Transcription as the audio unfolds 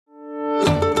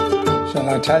Shall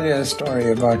I tell you a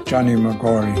story about Johnny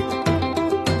McGory?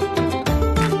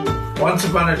 Once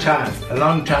upon a time, a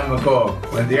long time ago,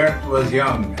 when the earth was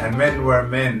young and men were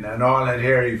men and all had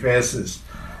hairy faces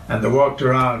and they walked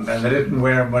around and they didn't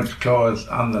wear much clothes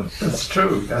on them. It's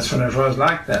true, that's when it was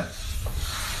like that.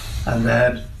 And they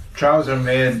had trousers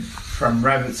made from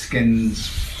rabbit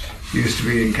skins, used to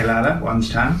be in Killalla once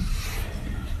time,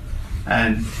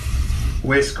 and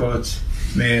waistcoats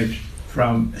made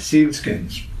from seal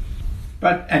skins.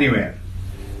 But anyway,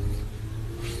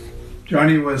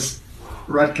 Johnny was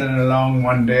rattling along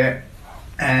one day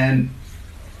and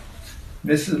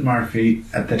Mrs. Murphy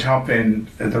at the top end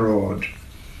of the road,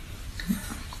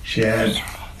 she had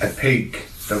a pig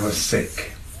that was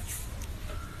sick.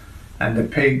 And the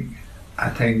pig, I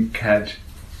think, had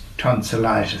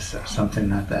tonsillitis or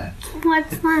something like that.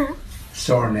 What's that?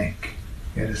 Sore neck.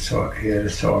 He had a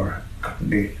sore,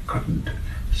 couldn't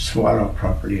swallow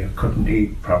properly, or couldn't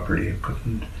eat properly, or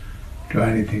couldn't do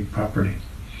anything properly.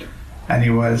 And he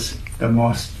was the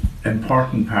most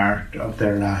important part of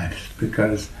their lives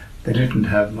because they didn't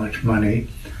have much money,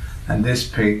 and this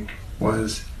pig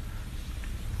was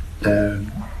the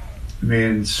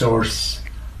main source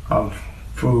of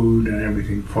food and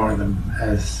everything for them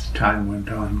as time went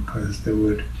on, because they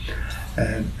would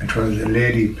it was a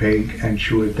lady pig, and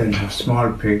she would then have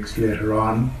small pigs later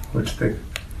on, which the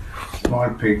small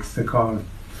pigs they called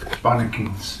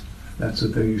bonnikins. That's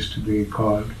what they used to be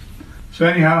called. So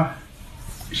anyhow,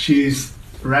 she's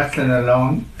rattling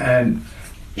along and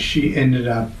she ended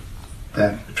up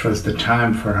that it was the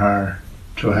time for her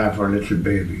to have her little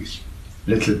babies,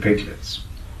 little piglets.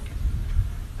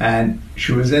 And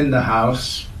she was in the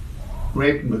house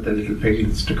waiting with the little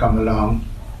piglets to come along,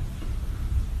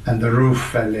 and the roof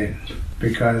fell in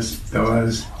because there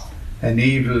was an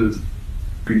evil,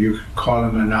 you could call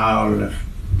him an owl,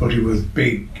 but he was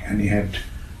big and he had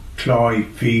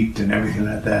clawy feet and everything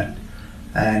like that,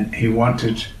 and he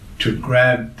wanted to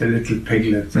grab the little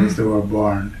piglets as they were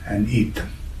born and eat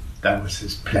them. That was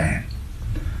his plan.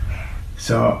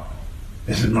 So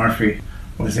Mrs. Murphy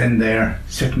was in there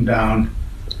sitting down.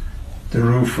 The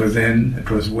roof was in, it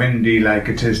was windy like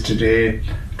it is today,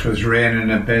 it was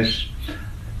raining a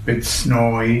bit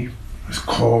snowy, it was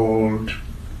cold,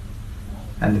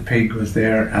 and the pig was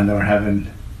there and they were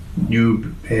having new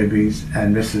babies,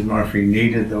 and Mrs. Murphy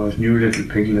needed those new little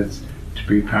piglets to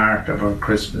be part of her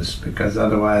Christmas, because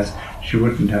otherwise she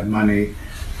wouldn't have money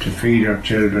to feed her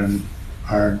children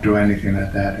or do anything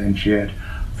like that. And she had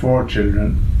 4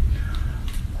 children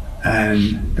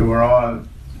and they were all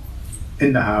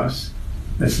in the house,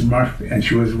 Mrs. Murphy, and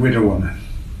she was a widow woman.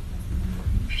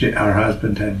 Her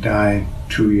husband had died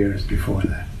 2 years before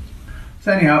that.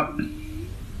 So anyhow,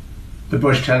 the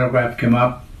bush telegraph came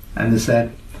up and they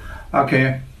said,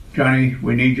 "Okay, Johnny,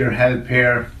 we need your help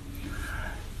here.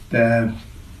 The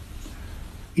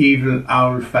evil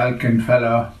owl falcon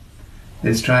fellow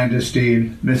is trying to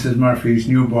steal Mrs. Murphy's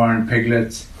newborn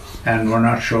piglets, and we're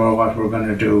not sure what we're going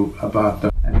to do about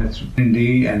them. And it's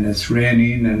windy and it's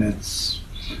raining and it's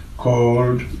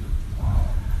cold."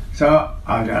 So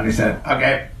Johnny said,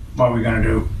 "Okay, what are we going to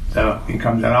do?" So he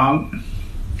comes along,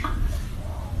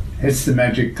 hits the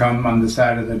magic thumb on the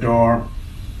side of the door,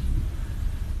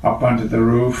 up onto the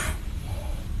roof.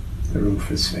 The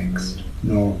roof is fixed,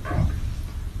 no problem.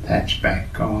 Thatch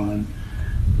back on,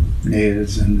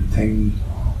 nails and the thing,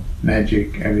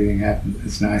 magic, everything happened.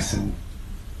 It's nice and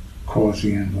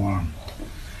cozy and warm.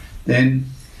 Then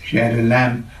she had a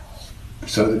lamp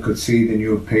so they could see the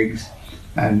new pigs,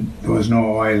 and there was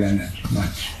no oil in it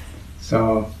much.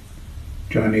 So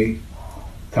Johnny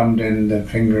thumbed in the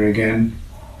finger again,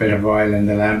 bit of oil in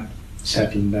the lamp,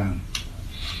 settled down.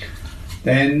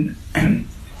 Then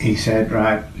he said,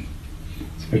 "Right,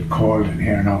 it's a bit cold in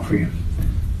here now for you."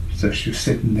 So she was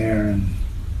sitting there and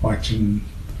watching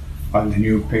while the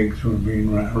new pigs were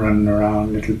being running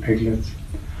around, little piglets,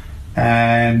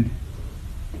 and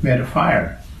made a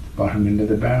fire, brought them into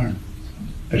the barn.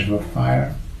 Bit of a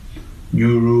fire,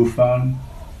 new roof on,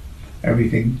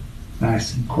 everything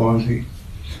nice and cozy.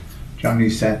 Johnny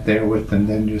sat there with them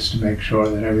then just to make sure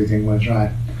that everything was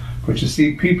right. But you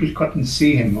see, people couldn't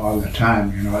see him all the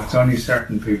time, you know. It's only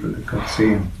certain people that could see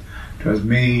him. It was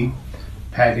me,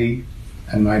 Paddy,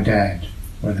 and my dad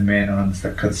were the main ones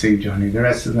that could see Johnny. The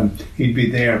rest of them, he'd be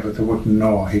there, but they wouldn't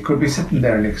know. He could be sitting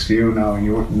there next to you now and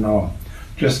you wouldn't know.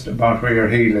 Just about where your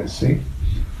heel is, see?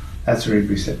 That's where he'd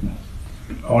be sitting.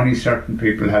 Only certain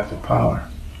people have the power.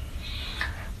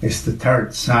 It's the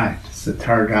third sight, it's the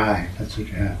third eye, that's what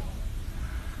you have.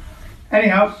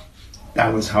 Anyhow,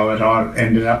 that was how it all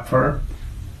ended up for her.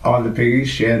 All the piggies,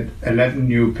 she had 11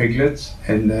 new piglets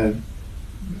in the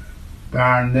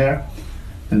barn there,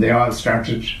 and they all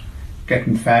started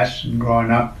getting fat and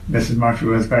growing up. Mrs. Murphy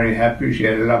was very happy. She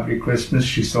had a lovely Christmas.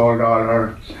 She sold all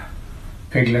her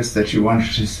piglets that she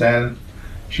wanted to sell.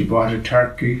 She bought a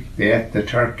turkey. They ate the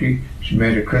turkey. She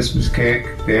made a Christmas cake.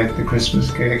 They ate the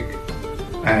Christmas cake,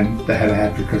 and they had a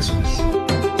happy Christmas.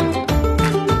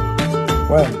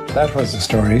 Well, that was the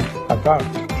story about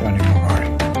Johnny McGory.